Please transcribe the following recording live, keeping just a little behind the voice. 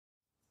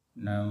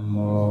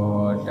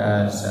Namo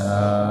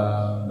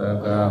tassa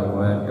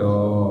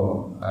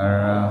bhagavato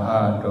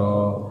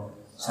arahato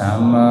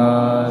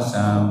samma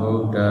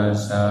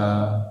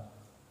sambuddhassa.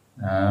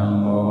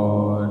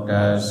 Namo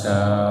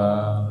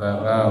tassa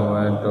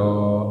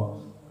bhagavato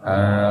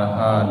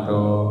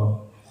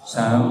arahato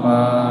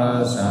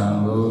samma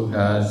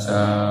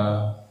sambuddhassa.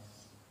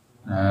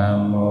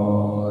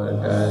 Namo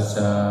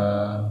tassa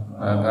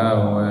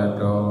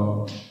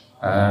bhagavato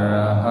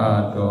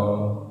arahato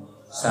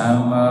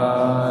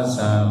Sama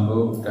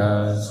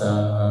Sambuddhassa.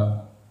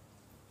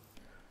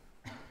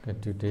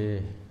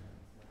 Today,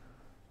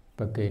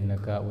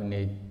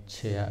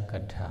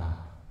 Vinayasaṅgaha-aṭṭhakathā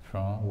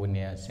from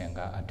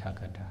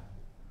Vinayasaṅgaha-aṭṭhakathā.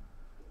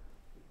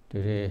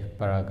 Today,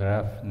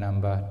 paragraph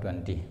number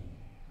 20.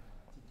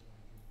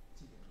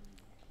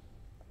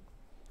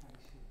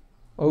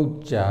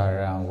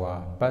 Uccāraṃ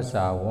va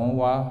passāvaṃ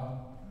va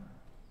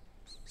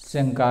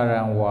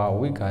saṅkāraṃ va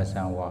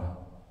vighāsaṃ va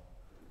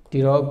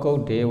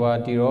tirokuṭṭe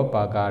va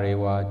tiropākāre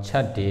va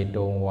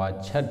chaḍḍetuṃ va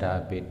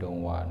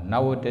chaḍḍāpetuṃ va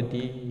nayo.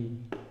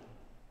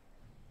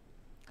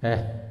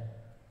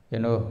 You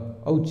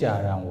know,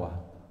 Uccāraṃ va.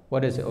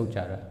 What is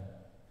Uccāraṃ?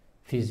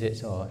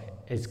 Feces or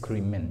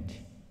excrement.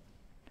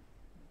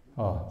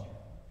 Oh.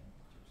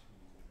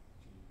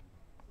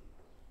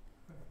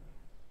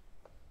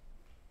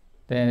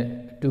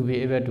 Then, to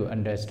be able to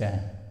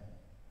understand,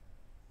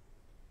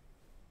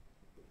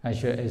 I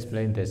should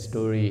explain the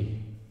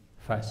story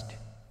first.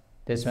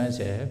 This one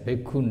says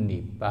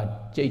bhikkhuni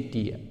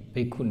pāci,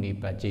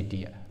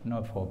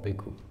 not for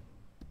bhikkhu.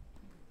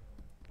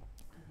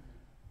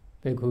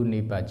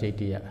 Bhikkhuni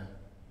pāci.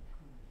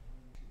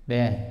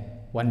 Then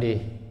one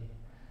day,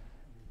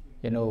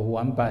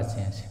 one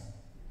person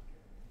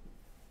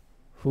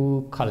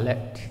who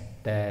collect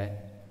the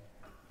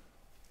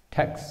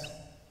tax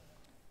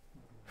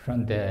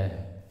from the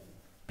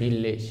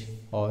village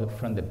or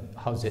from the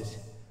houses.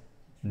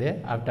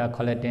 Then after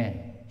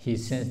collecting, he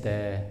sends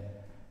the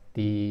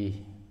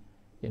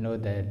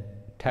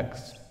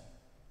tax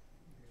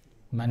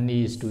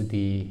monies to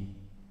the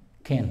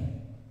king.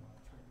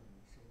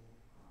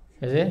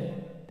 Is it?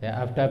 Then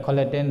after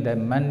collecting the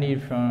money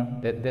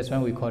from that's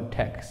when we call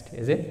tax.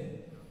 Is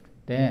it?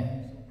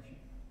 Then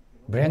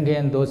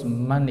bringing those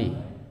money,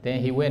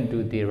 then he went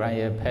to the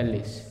royal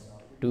palace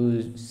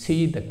to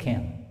see the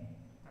king.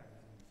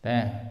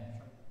 Then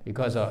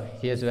because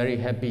he is very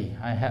happy,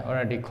 I have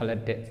already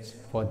collected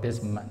for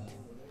this month.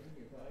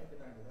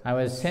 I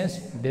will send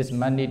this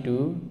money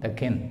to the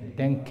king.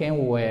 Then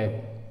king will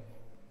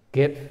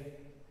give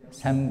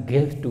some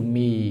gift to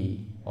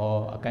me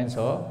or a kind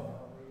of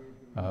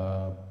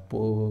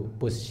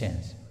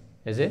positions.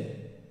 Is it?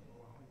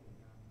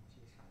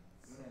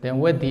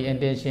 Then with the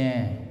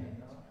intention,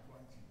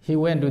 he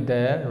went to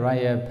the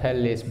royal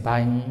palace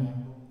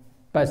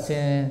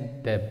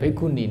passing the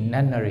bhikkhuni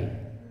nunnery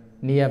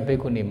near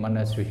bhikkhuni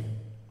monastery.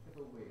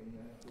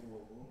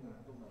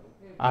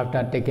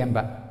 After taking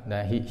back,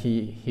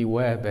 he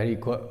wear very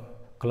good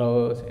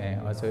clothes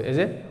and also, is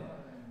it?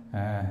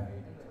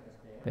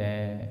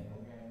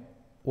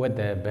 With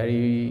a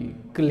very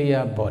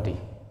clear body.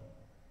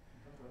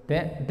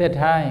 Then that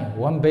time,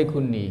 one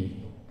bhikkhuni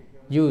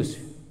used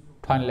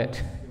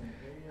toilet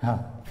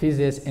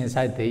feces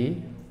inside the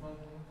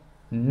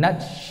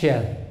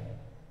nutshell.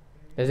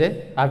 Is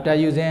it? After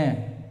using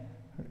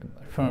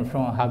from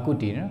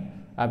Hakuti,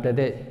 after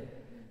that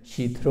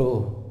she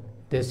threw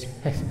this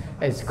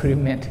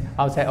excrement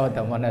outside of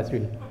the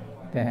monastery.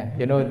 Then,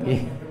 the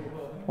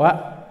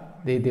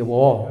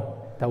wall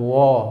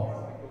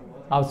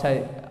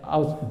outside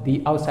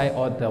the outside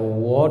of the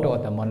wall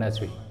of the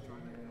monastery.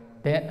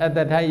 Then at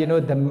that time,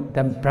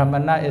 the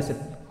brahmana is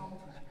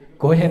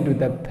going to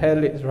the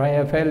palace,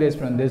 royal palace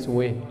from this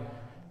way.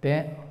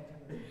 Then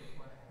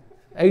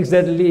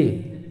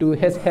exactly to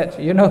his head,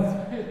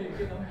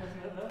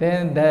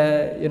 Then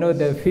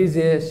the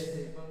feces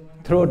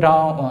throw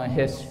down on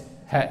his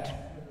head.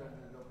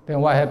 Then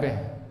what happened?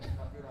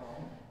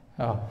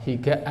 He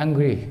got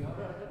angry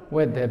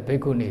with the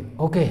bhikkhuni.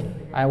 Okay,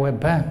 I will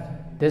burn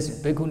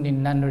this bhikkhuni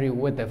nunnery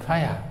with the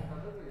fire.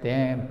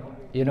 Then,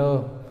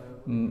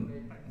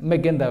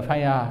 making the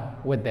fire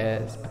with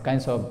the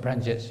kinds of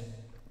branches.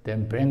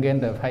 Then bringing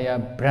the fire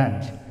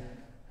branch,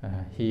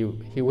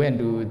 he went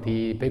to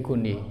the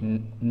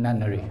bhikkhuni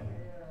nunnery.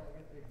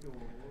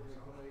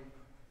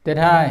 That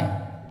time,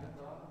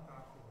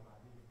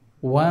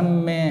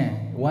 one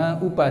man, one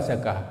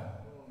upasaka,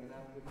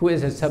 who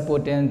is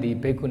supporting the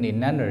bhikkhuni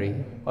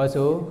nunnery,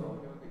 also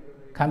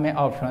coming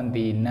out from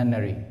the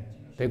nunnery,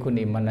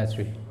 bhikkhuni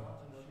monastery.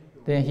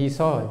 Then he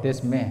saw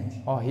this man.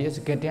 He is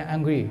getting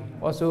angry.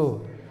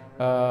 Also,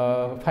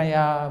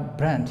 fire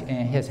branch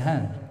in his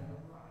hand.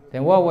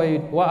 Then where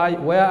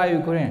are you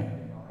going?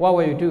 What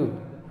will you do?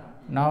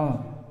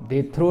 Now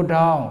they throw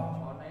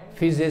down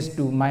feces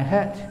to my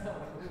head.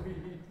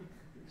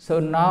 So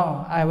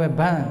now I will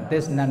burn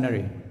this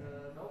nunnery.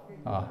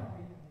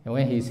 And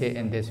when he said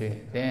in this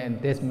way, then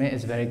this man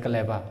is very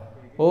clever.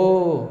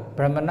 Oh,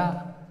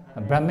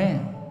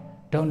 Brahmin,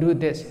 don't do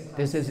this.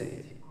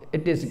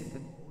 It is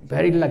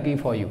very lucky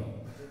for you.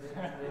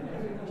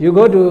 You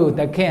go to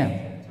the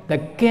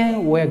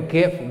king will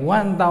give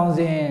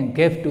 1,000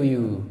 gift to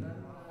you.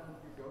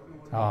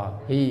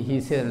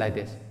 He said like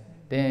this.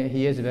 Then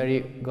he is very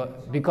good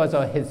because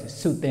of his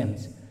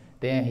soothings.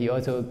 Then he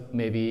also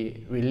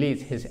maybe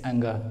release his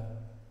anger.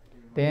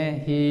 Then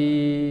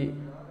he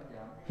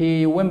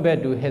went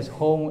back to his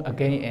home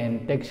again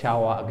and take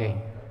shower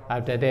again.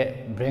 After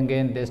that,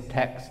 bringing this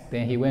text,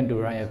 then he went to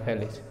royal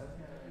palace.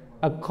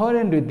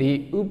 According to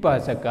the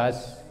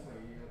Upasaka's,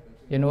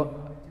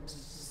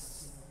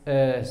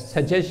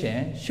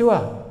 suggestion,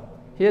 sure,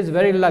 he is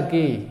very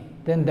lucky.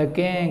 Then the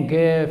king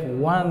gave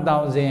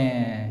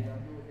 1,000,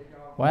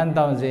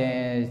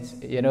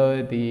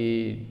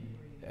 the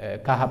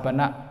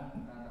kahapana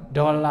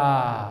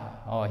dollar,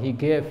 or he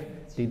gave,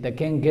 the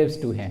king gives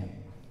to him.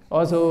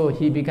 Also,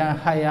 he became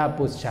higher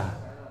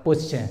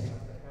position,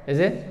 is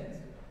it?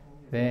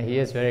 Then he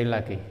is very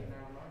lucky.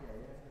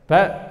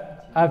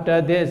 But after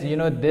this,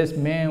 this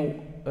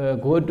man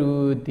go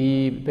to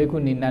the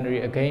bhikkhuni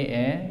nunnery again,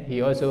 and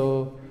he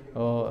also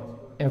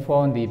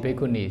informed the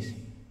bhikkhunis.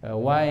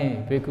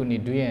 Why bhikkhuni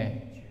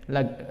doing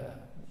like,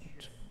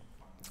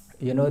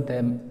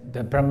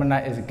 the brahmana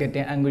is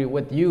getting angry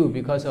with you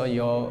because of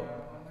your,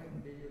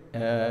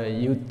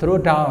 you throw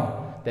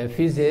down the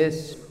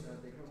feces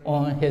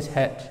on his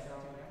head.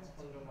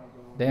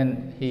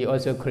 Then he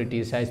also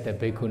criticized the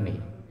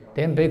bhikkhuni.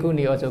 Then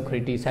bhikkhuni also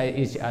criticized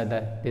each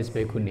other, this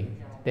bhikkhuni.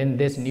 Then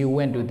this new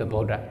went to the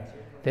Buddha.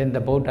 Then the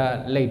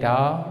Buddha laid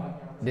down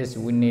this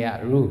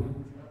Vinaya rule.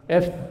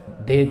 If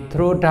they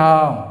throw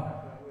down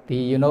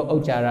the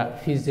Uccāraṃ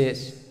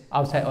feces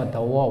outside of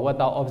the wall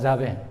without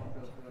observing,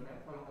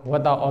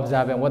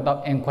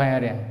 without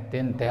inquiring,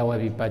 then there will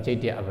be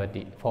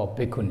pāci for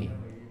bhikkhuni.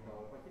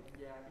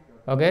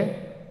 Okay?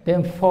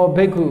 Then for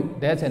bhikkhu,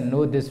 there's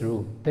no this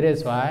rule. That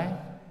is why,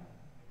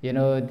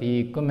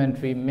 the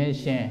commentary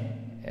mention,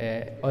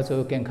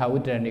 also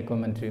Kankawutrani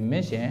commentary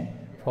mention,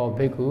 for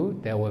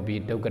bhikkhu there will be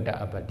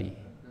dukkaṭaṃ.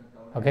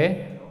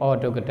 Okay? Or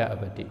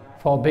dukkaṭaṃ.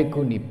 For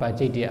bhikkhuni,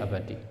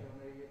 pāci.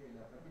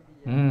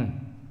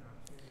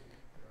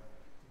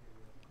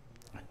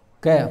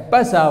 Okay,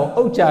 passāvaṃ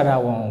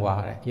Uccāraṃ.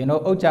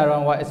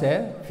 Uccāraṃ is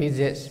a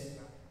physics.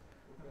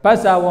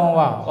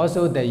 Passāvaṃ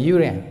also the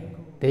urine.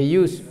 They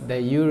use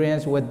the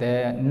urines with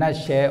the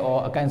nutshell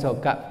or a kind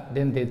of cup,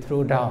 then they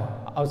throw down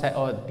outside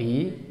of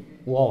the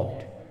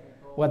wall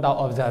without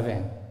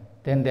observing.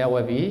 Then there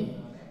will be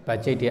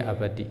pāci.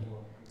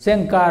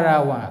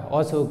 Saṅkāraṃ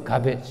also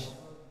garbage.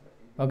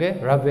 Okay,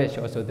 rubbish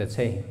also the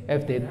same.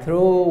 If they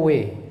throw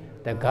away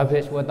the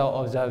garbage without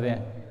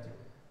observing,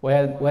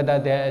 whether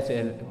there is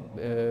a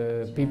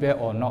people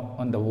or not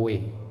on the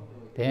way,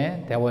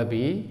 then there will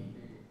be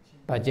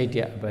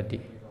pāci.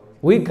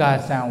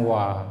 Vighāsaṃ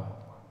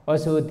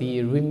also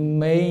the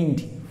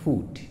remained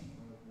food,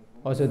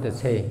 also the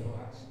same.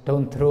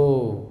 Don't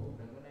throw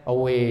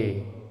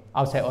away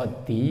outside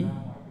of the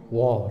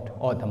wall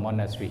or the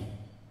monastery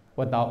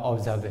without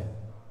observing.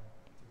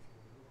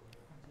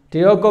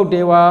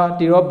 Tirokuṭṭe,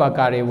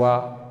 tiropākāre,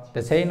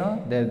 the same, no?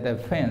 The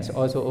fence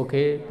also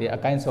okay, the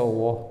kinds of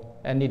wall,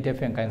 any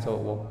different kinds of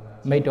wall,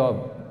 made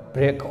of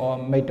brick or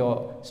made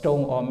of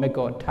stone or made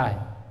of tile,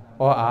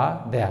 all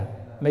are there.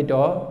 Made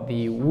of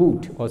the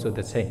wood, also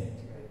the same.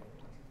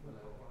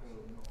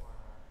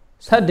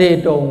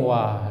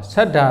 Chaḍḍetuṃ,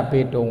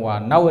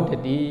 saṅkāraṃ, nayo.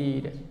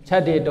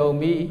 Chaḍḍetuṃ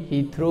means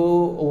he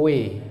threw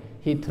away,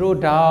 he threw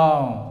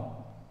down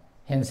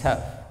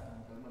himself.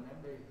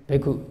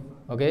 Bhikkhu,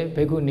 okay,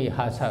 bhikkhuni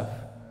herself.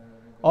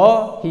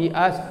 Or he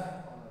asked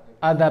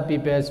other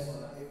people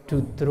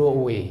to throw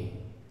away.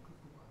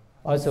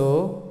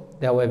 Also,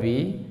 there will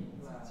be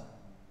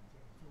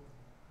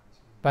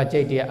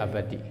pāci.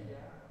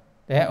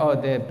 Then or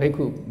the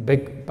bhikkhu,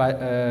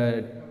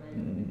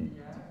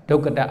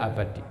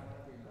 dukkaṭāṃ.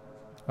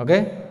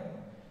 Okay?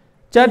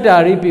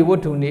 Cattāripi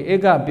vatthuни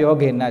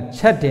ekapayogena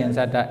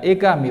chaḍḍentassa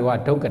ekameva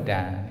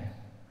dukkaṭaṃ.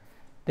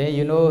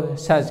 Then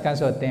such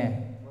kinds of things,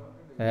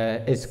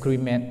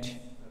 excrement,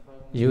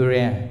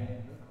 urine,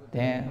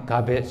 then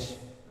garbage,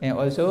 and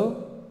also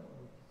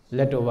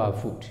leftover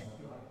food,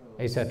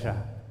 etc.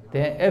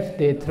 Then if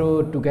they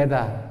throw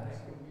together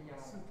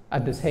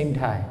at the same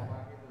time,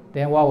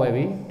 then what will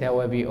be? There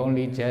will be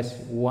only just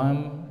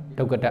one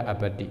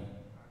dukkaṭaṃ.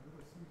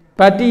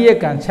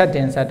 Pāṭekkaṃ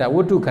chaḍḍentassa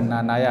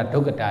vatthugaṇanāya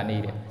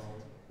dukkaṭāni.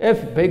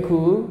 If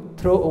bhikkhu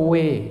throw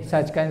away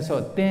such kinds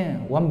of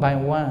things one by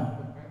one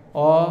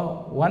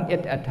or one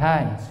at a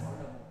time,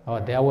 or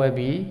there will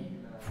be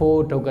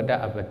 4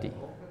 dukkaṭaṃ,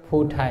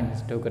 4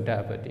 times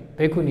dukkaṭaṃ.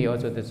 Bhikkhuni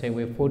also the same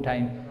way, 4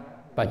 times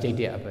pāci.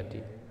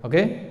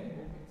 Okay?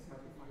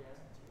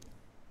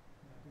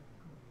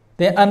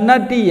 Then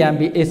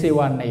Āṇattiyampi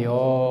eseva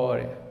nayo.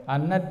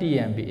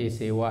 Āṇattiyampi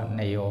eseva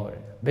nayo.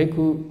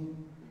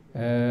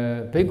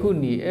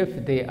 Bhikkhuni,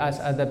 if they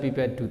ask other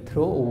people to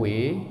throw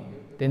away,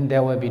 then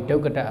there will be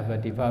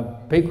dukkaṭaṃ.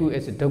 But bhikkhu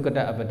is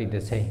dukkaṭaṃ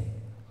the same.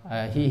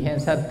 He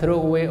himself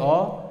throw away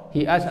or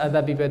he asks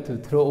other people to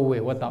throw away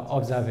without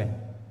observing,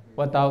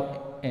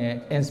 without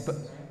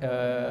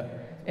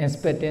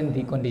inspecting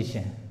the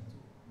condition.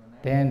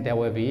 Then there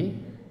will be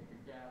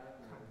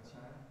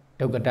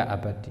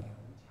dukkaṭapati.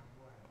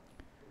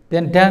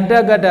 Then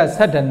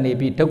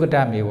Dantakaṭṭhachaḍḍanepi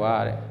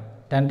dukkaṭameva.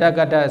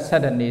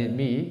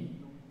 Dantakaṭṭhachaḍḍanepi,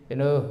 you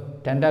know,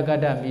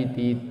 Dantakaṭṭha means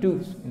the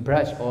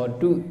toothbrush or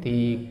tooth,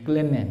 the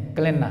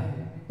cleaner.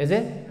 Is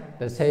it?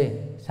 The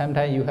same.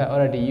 Sometimes you have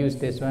already used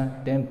this one,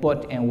 then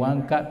put in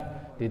one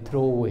cup, they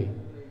throw away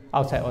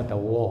outside of the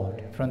wall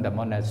from the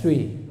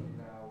monastery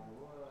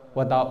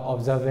without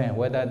observing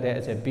whether there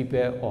is a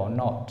people or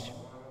not.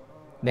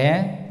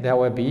 Then there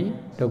will be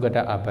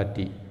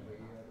dukkaṭapati.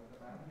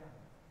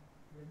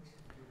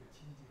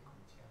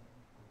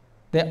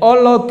 Then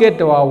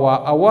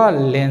Oloketvā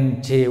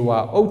avalañje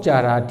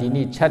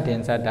uccāradīni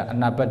chaḍḍentassa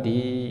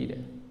anāpatti.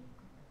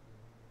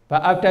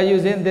 But after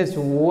using this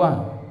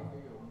one,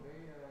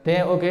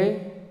 then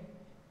okay,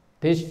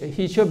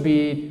 he should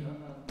be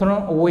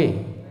thrown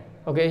away.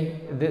 Okay,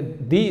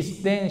 these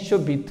things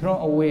should be thrown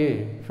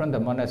away from the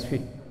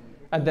monastery.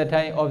 At that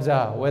time,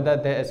 observe whether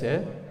there is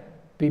a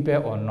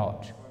people or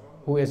not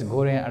who is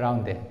going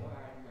around there.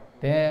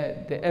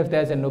 Then, if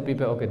there is no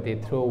people, okay, they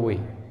throw away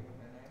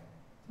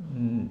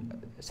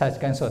such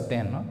kinds of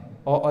things, no?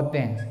 Or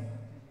things.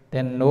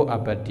 Then no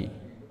apatti.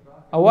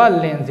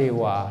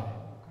 Avalañje,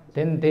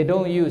 then they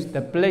don't use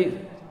the plate.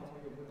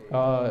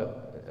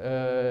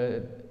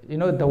 You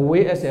know, the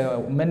way as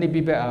many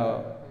people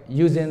are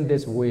using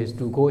these ways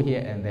to go here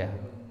and there.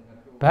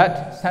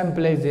 But some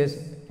places,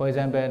 for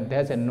example,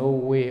 there's no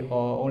way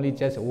or only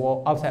just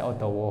wall outside of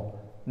the wall.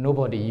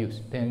 Nobody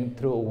use, then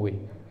throw away.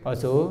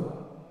 Also,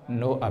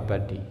 no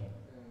apatti.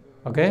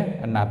 Okay,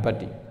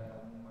 anāpatti.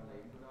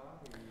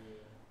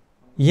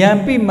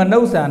 Yampi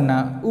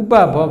manussānaṃ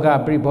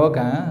upabhoga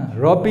pribhogaṃ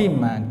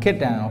ropimaṃ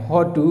ketaṃ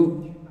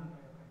hotu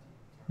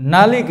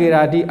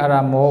nalikirati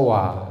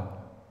aramova.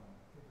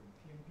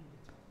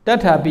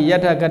 Tatthapi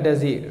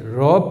yathakattasi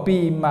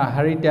ropi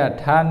maharita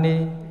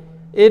thani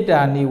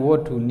etani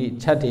vattūni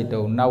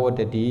chaḍḍetuṃ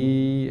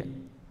nawattati.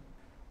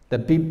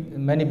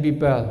 Many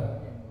people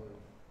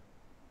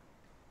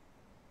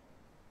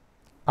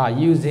are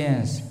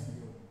using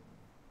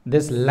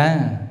this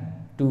land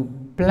to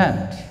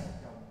plant,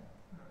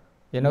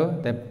 you know,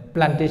 the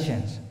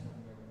plantations.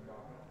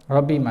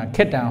 Robima,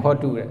 ketaṃ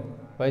hotu.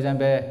 For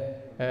example,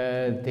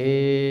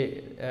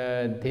 they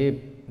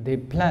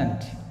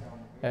plant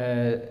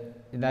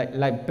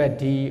like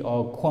paddy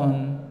or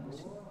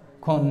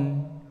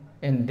corn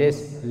in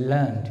this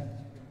land.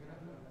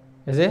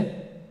 Is it?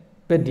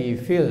 Paddy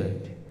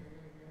field,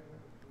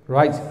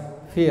 rice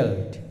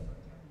field.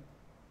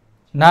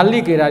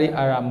 Nalikirati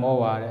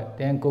aramova,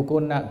 then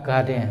coconut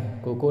garden,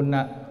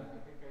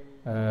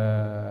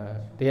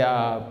 they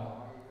are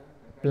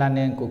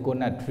planting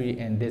coconut tree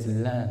in this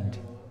land.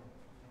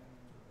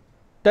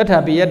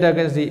 Tatthapi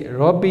yathakattasi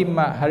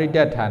robima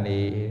harita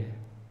thani.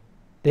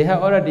 They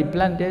have already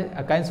planted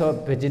a kind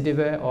of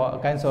vegetable or a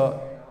kind of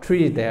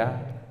tree there.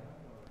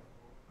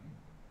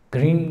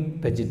 Green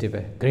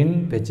vegetable.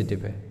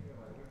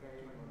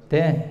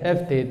 Then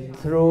if they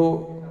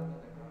throw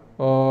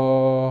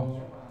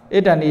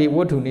etani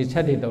vattūni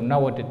chaḍḍetuṃ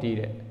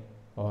nawattati,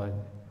 or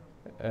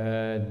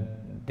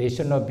they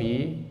should not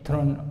be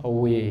thrown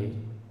away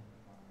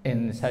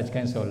in such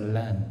kinds of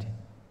land.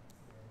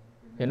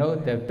 You know,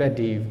 the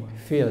paddy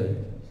field,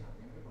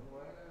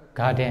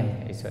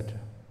 garden, etc.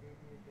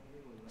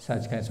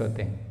 Such kinds of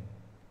things.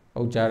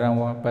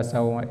 Uccāraṃ,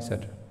 passāvaṃ,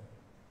 etc.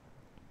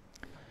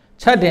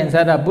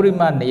 Chaḍḍentassa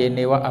purima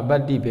nayo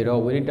avatti pero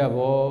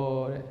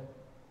viritavo.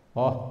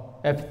 Oh,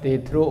 if they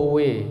throw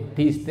away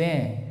these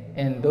things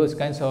in those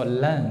kinds of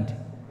land,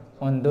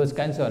 on those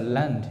kinds of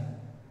land,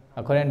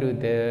 according to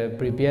the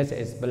previous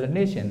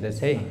explanation, the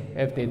same.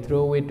 If they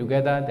throw away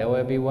together, there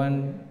will be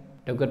one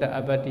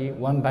dukkaṭapati,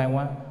 one by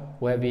one,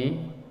 will be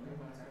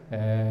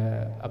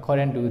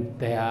according to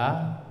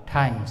their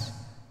times.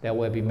 There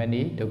will be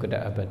many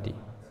dukkaṭapati.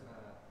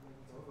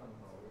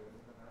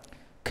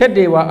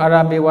 Khetteva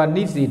arameva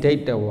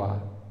nisidaitava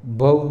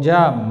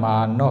bhonja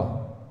mano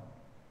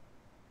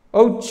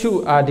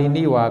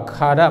uccārādīni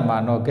khāra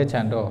mano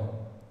gacchando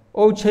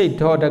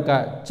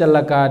uccāraṃ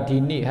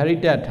chalakādīni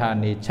harita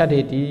thani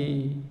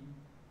chaḍḍeti.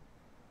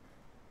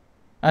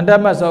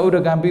 Andamasa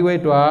urakam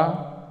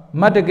pivetva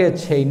mattake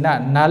chaina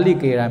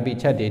nalikiraṃ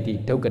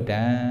chaḍḍeti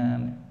dukkaṭaṃ.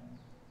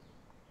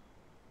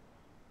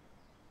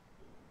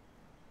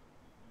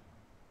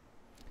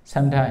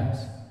 Sometimes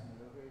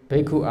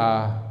bhikkhu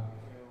are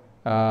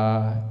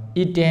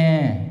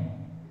eating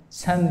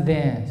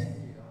something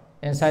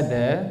inside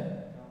the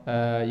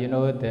you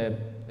know, the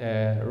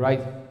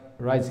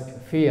rice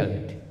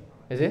field,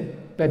 is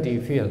it? Paddy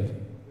field,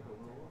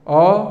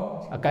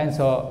 or a kind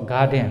of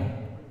garden,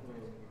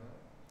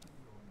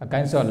 a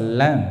kind of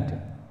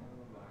land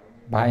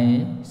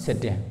by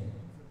sitting.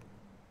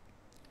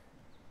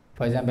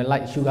 For example,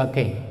 like sugar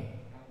cane,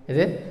 is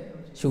it?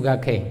 Sugar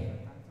cane.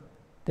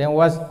 Then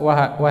what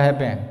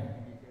happened?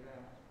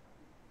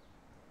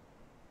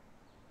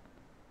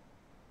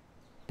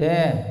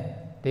 Then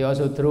they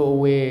also throw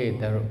away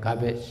the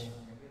garbage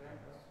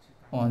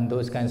on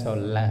those kinds of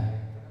land.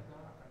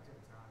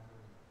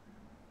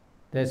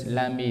 This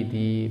land may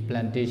be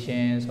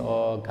plantations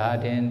or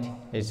gardens,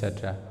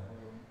 etc.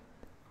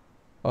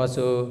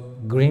 Also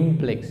green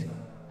plates,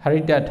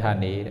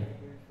 haritatthane.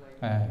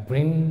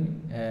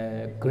 Green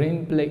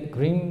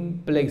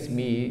plates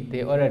mean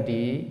they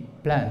already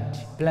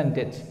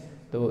planted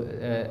those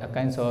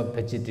kinds of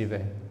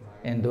vegetable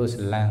in those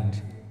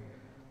land.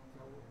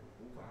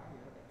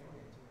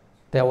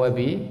 There will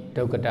be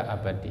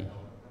dukkaṭaṃ.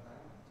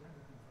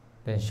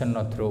 They should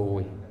not throw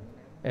away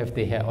if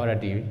they have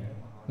already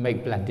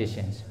made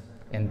plantations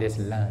in this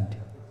land.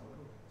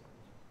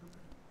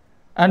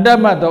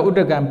 Andamato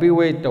uddakaṃ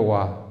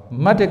piwetawa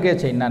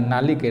mattakachaina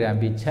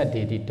nalikiraṃ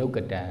chaḍḍeti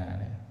dukkaṭaṃ.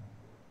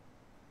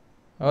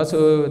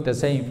 Also the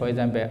same, for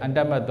example,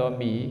 andamato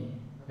means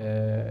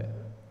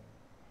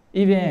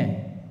even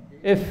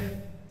if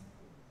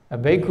a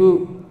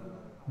bhikkhu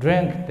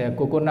drank the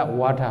coconut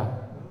water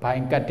by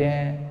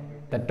cutting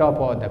the top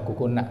of the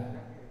coconut,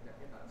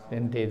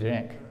 then they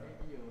drank.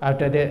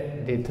 After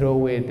that, they throw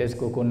away this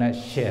coconut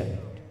shell.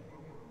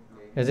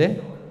 Is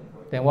it?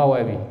 Then what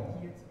will be?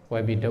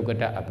 Will be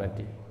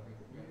dukkaṭāṃ.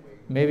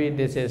 Maybe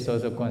this is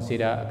also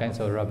considered a kind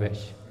of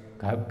rubbish,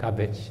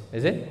 garbage.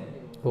 Is it?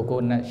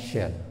 Coconut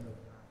shell.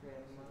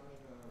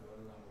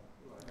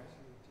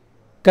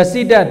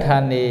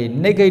 Kasidathane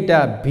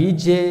negata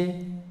bije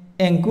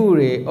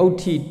engure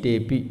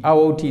oṭṭitepi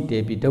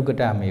awoṭṭitepi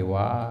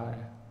dukkaṭameva.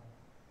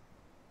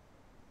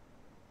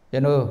 You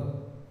know,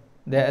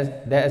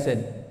 there is a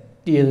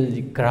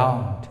tilled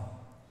ground.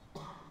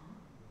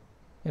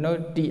 You know,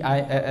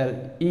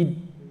 T-I-L-L-E-D,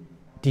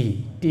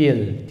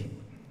 tilled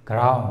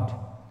ground.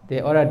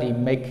 They already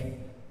make,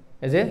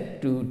 is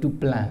it, to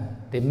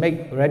plant. They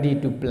make ready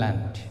to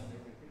plant.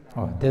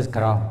 Oh, this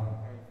ground,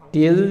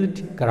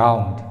 tilled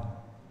ground.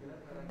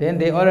 Then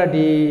they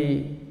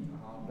already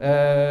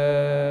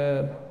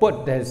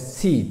put the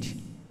seed,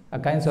 a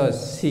kind of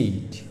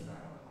seed.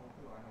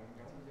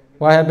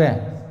 What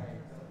happened?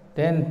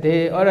 Then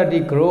they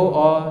already grow,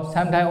 or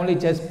sometimes only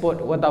just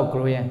put without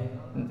growing.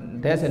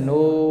 There's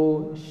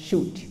no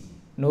shoot,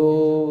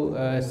 no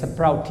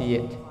sprout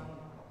yet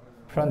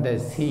from the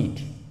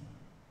seed.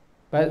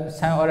 But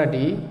some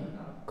already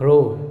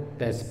grow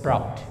the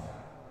sprout.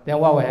 Then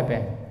what will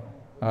happen?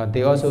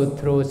 They also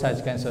throw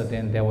such kinds of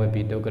things, there will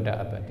be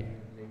dukkaṭāṃ.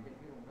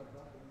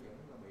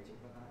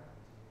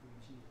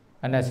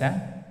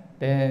 Understand?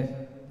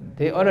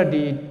 They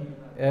already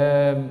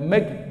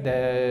make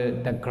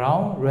the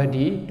ground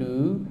ready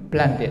to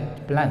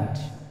plant.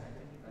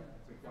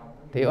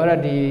 They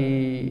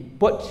already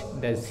put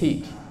the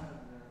seed.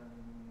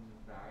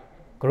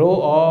 Grow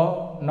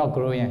or not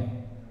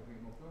growing,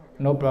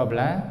 no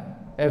problem.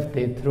 If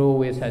they throw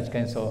away such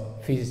kinds of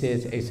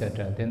feces,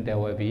 etc., then there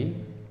will be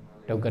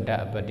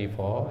dukkaṭāṃ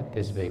for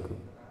this bhikkhu.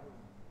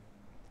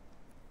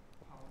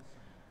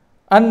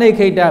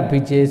 Aneketa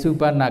bijesu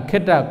pana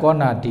keta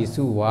kona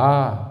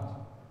disuwa.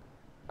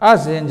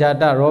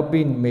 Asinjata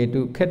robin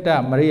medu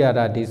keta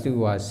mariara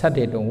disuwa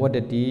saṭṭetuṃ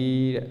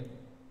vaṭṭati.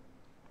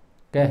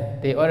 Okay,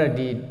 they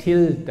already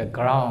tilled the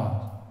ground.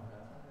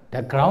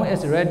 The ground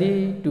is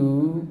ready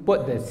to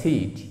put the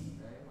seed,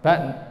 but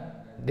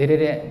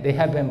they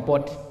haven't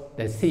put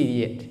the seed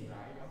yet.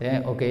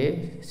 Then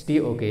okay,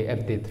 still okay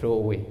if they throw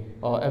away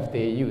or if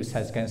they use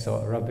such kinds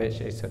of rubbish,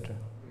 etc.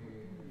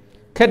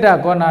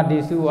 Keta kona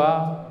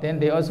disuwa, then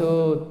they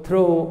also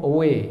throw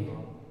away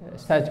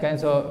such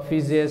kinds of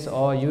feces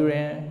or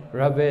urine,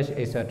 rubbish,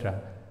 etc.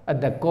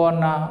 at the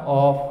corner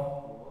of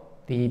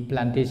the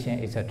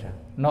plantation, etc.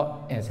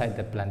 Not inside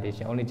the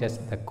plantation, only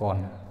just the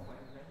corner.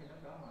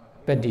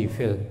 Paddy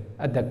field,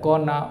 at the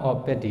corner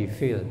of paddy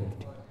field.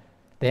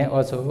 Then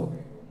also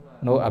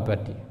no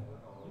apatti.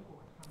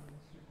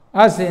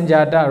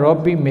 Asinjata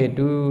robi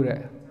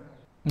medu.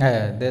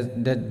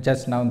 That's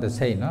just now the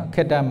same, no?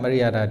 Keta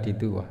mariara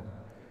dituwa.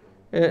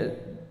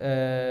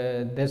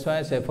 That's why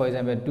I say, for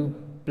example, two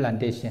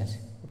plantations,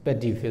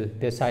 paddy field,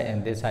 this side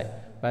and this side,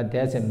 but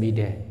there's a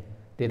middle.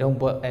 They don't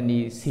put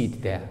any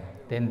seed there.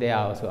 Then they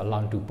are also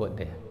allowed to put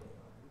there.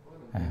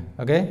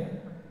 Okay?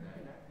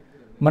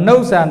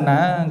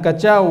 Manussānaṃ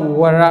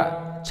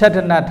kacavara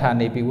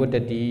chaḍḍetuṃ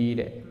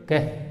vaṭṭati.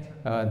 Okay?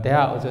 There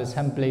are also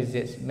some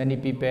places, many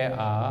people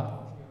are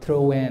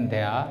throwing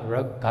their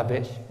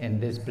garbage in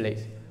this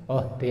place.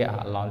 Or they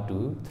are allowed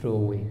to throw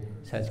away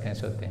such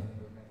kinds of things.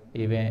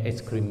 Even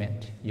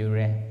excrement,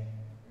 urine,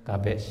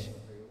 garbage.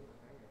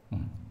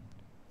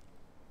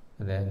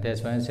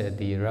 That's why I said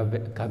the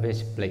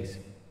garbage place.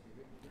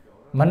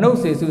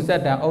 Manussānaṃ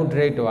saṭṭaṃ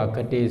aṭṭhā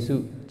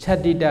katesu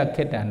chaḍḍita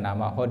keta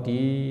nama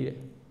hoti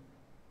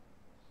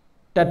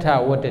tatha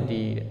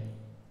vaṭṭati.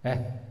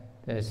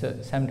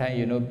 Sometimes,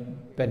 you know,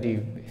 paddy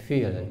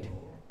field,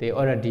 they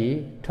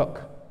already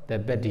took the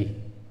paddy.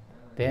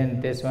 Then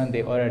this one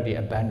they already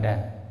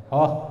abandoned.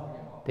 Or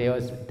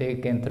they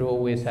can throw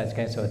away such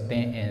kinds of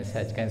things in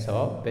such kinds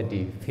of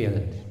paddy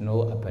field,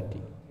 no apatti.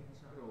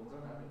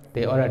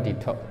 They already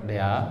took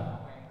their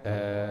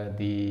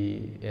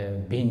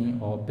bean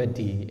or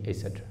paddy,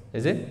 etc.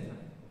 Is it?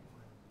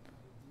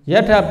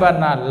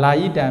 Yatapana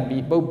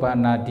layidampi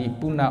pubbana di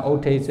puna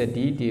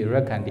oṭṭesati di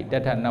rakhanti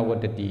tatha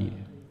navaṭati.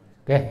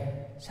 Okay,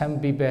 some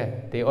people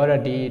they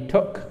already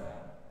took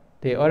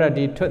the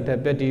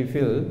paddy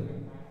field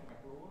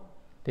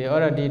They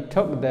already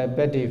took the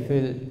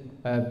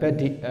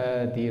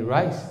the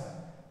rice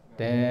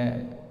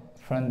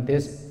from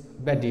this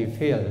paddy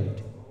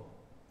field,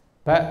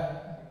 but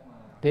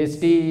they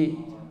still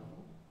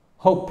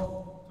hope,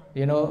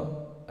 they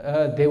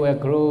will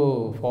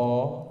grow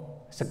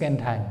for second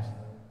time,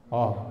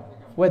 or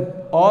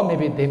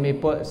maybe they may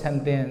put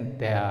something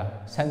there,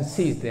 some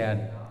seeds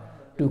there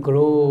to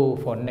grow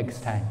for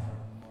next time.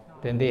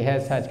 Then they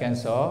have such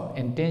kinds of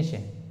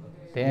intention.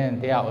 Then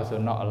they are also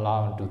not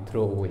allowed to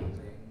throw away.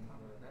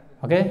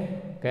 Okay?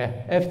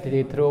 If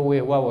they throw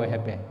away, what will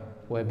happen?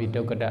 Will be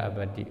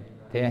dukkaṭaṃ.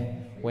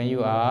 Then when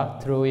you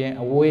are throwing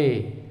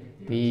away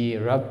the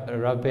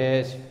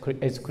rubbish,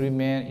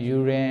 excrement,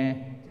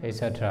 urine,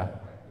 etc.,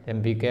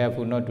 then be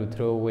careful not to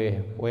throw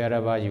away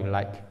wherever you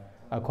like.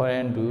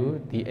 According to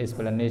the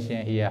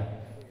explanation here,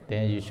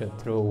 then you should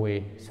throw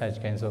away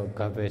such kinds of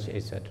garbage,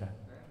 etc.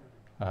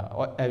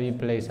 Every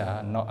place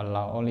are not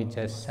allowed, only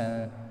just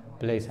some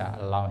places are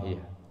allowed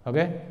here.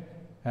 Okay?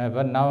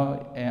 But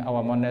now in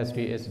our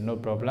monastery is no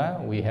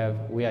problem. We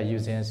are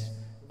using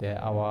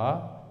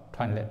our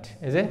toilet,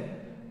 is it?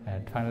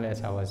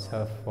 Toilet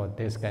ourselves for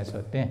this kinds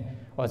of thing.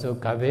 Also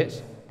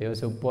garbage, they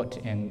also put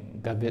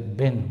in garbage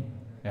bin.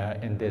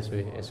 In this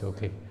way, it's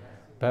okay.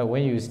 But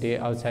when you stay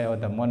outside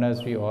of the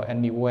monastery or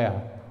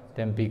anywhere,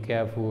 then be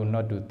careful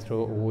not to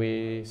throw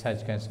away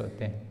such kinds of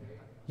thing.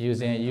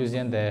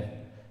 Using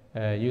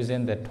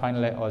the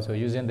toilet also,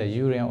 using the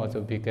urine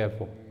also, be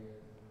careful.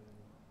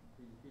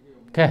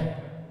 Okay,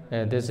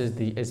 this is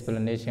the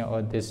explanation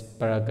of this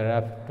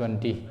paragraph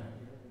 20.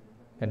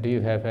 Do you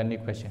have any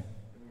question?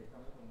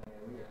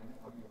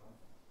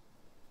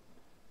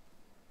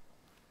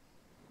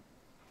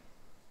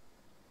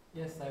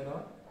 Yes,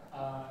 Sayadaw.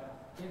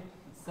 If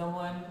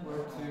someone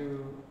were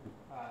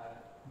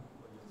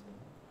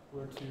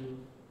to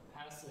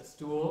pass a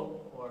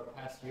stool or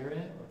pass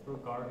urine or throw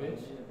garbage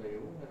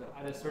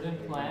at a certain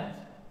plant,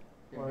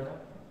 or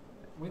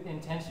with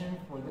intention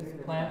for this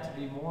plant to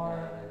be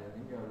more,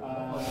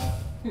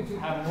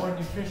 have more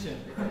nutrition,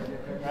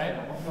 right?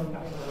 Or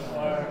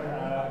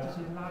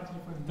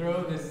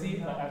throw the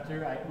seed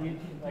after I eat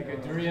like a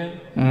durian,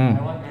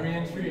 I want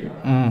durian tree.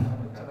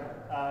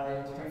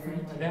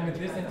 Then with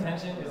this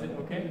intention, is it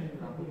okay?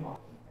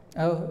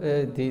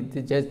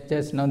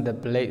 Just not the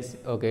place,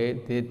 okay?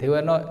 They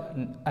will not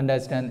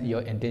understand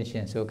your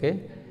intentions, okay?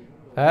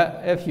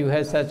 If you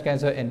have such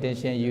kinds of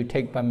intention, you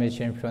take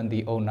permission from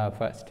the owner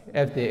first.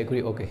 If they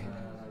agree, okay.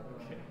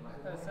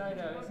 Sorry,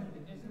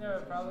 isn't there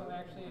a problem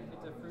actually if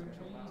it's a fruit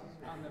tree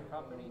on the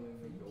property?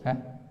 Huh?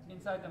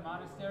 Inside the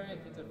monastery,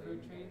 if it's a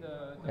fruit tree,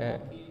 the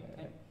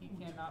he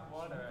cannot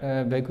water.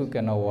 Bhikkhu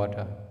cannot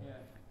water. Yeah.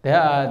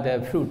 There are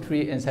the fruit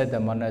tree inside the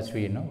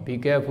monastery, no? Be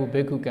careful,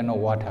 bhikkhu cannot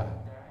water.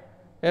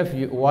 If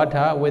you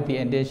water with the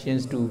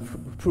intentions to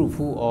fruit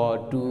food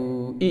or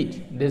to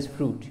eat this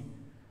fruit,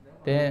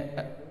 then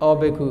all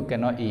bhikkhu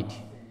cannot eat.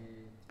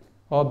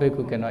 All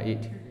bhikkhu cannot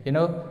eat.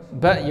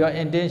 But your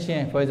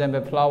intention, for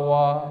example,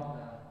 flower,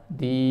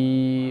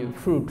 the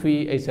fruit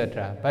tree,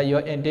 etc. But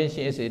your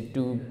intention is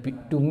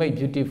to make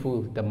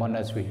beautiful the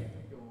monastery.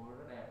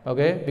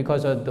 Okay?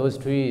 Because of those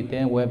trees,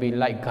 then will be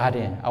like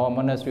garden. Our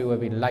monastery will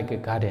be like a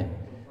garden.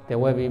 They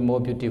will be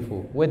more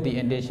beautiful. With the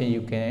intention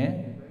you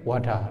can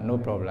water, no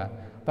problem.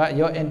 But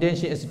your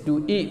intention is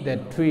to eat the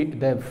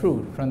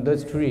fruit from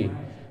those trees.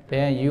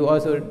 Then you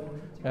also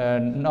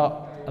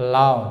not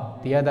allow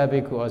the other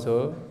bhikkhu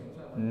also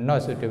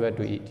not suitable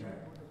to eat.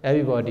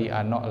 Everybody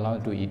are not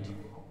allowed to eat.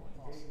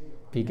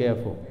 Be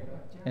careful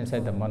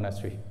inside the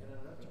monastery.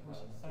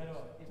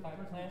 If I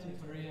plant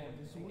a durian,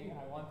 thinking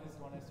I want this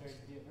monastery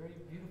to be a very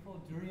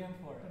beautiful durian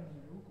forest,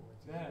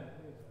 then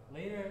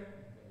later,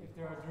 if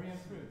there are durian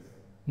fruits,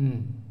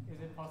 is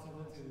it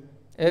possible to?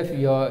 If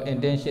your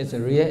intention is a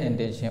real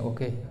intention,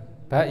 okay.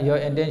 But your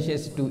intention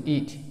is to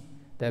eat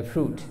the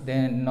fruit,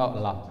 then not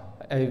allowed.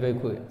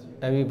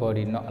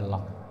 Everybody not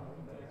allowed.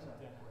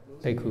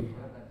 Bhikkhu.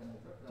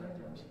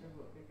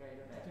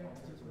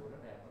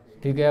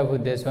 Be careful,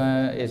 this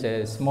one is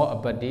a small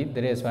aṭṭha,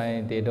 that is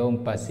why they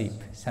don't perceive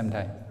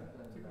sometimes.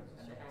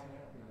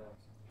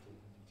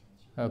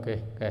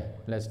 Okay,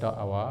 let's start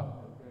our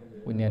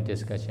Vinaya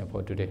discussion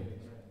for today.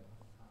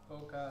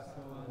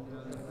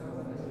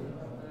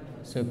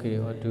 Sukhi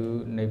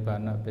hotu,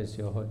 nibbana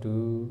pisyo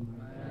hotu.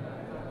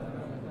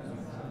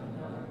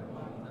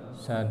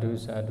 Sadhu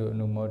sadhu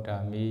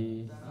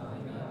anumodami.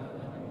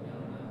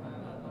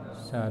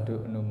 Sadhu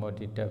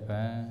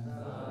anumoditavam.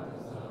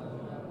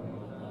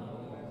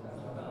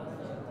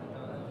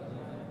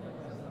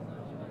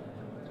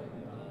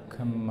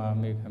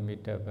 Khammami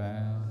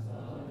khamitavam.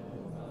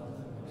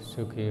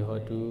 Sukhi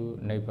hotu,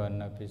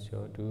 nibbana pisyo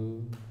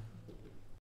hotu.